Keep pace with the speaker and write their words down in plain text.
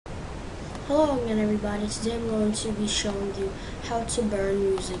Hello again everybody, today I'm going to be showing you how to burn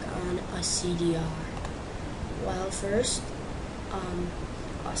music on a CDR. Well, first,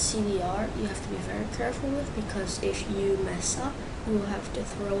 a CDR you have to be very careful with, because if you mess up, you will have to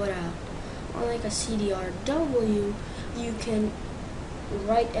throw it out. Unlike a CDR-W, you can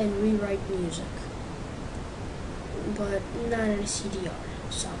write and rewrite music, but not in a CDR.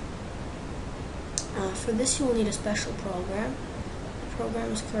 So, for this you will need a special program. The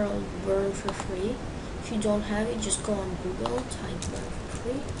program is called Burn for Free. If you don't have it, just go on Google, type Burn for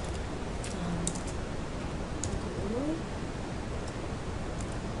Free. Google.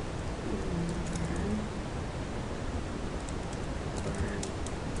 Burn.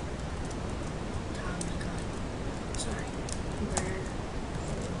 Oh my god. Sorry. Burn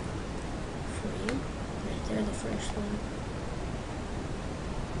for Free. Right there, the first one.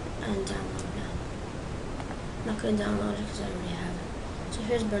 And download now. I'm not going to download it because I already have it. So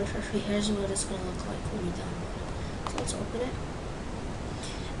here's Burn for Free. Here's what it's going to look like when we download it. So let's open it.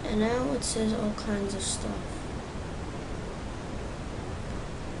 And now it says all kinds of stuff.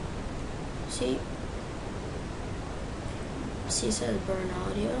 See it says Burn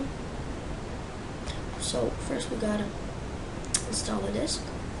Audio. So first we gotta install the disk.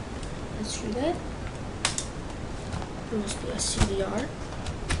 Let's do that. It must be a CDR.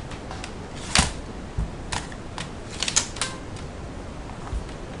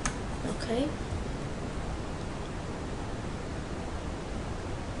 Okay.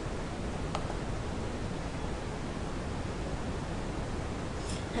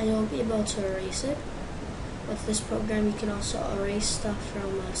 And you won't be able to erase it. With this program, you can also erase stuff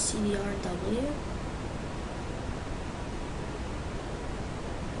from a CDR-W.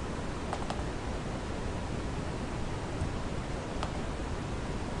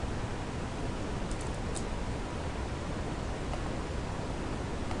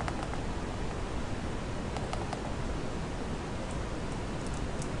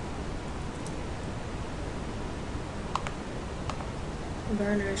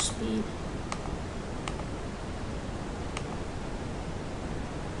 Burner speed.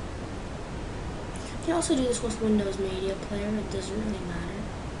 You can also do this with Windows Media Player, it doesn't really matter.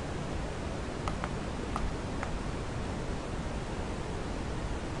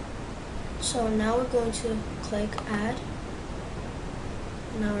 So now we're going to click Add.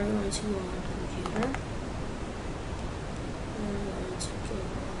 Now we're going to go on Computer. And we're going to go on,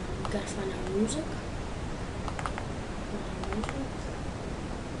 we gotta find our music.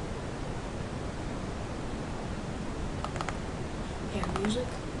 Air music,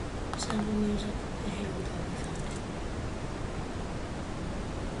 sample music, and here we go, we found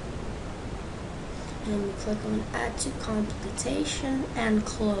it. And we click on Add to Computation and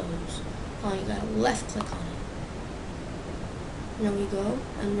Close. Oh, you gotta left click on it. Now we go,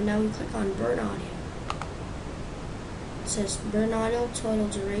 and now we click on Burn Audio. It says Burn Audio, total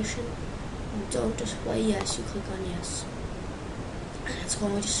duration. Don't display yes, you click on yes. And it's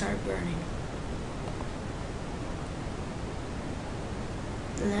going to start burning.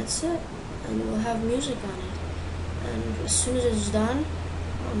 And that's it, and we'll have music on it. And as soon as it's done,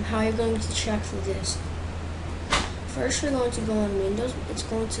 how you're going to check the disk. First, you're going to go on Windows. It's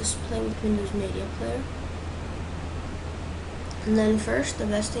going to play with Windows Media Player. And then first, the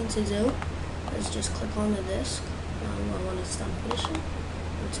best thing to do is just click on the disk when it's done finishing.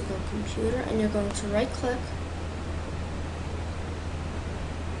 Go to go Computer, and you're going to right click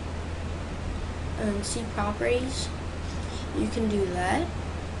and see Properties. You can do that.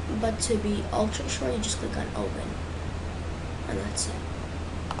 But to be ultra short, you just click on Open, and that's it.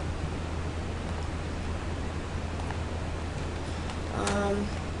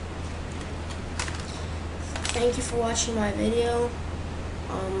 Thank you for watching my video.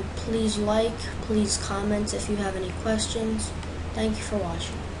 Please like, please comment if you have any questions. Thank you for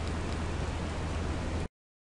watching.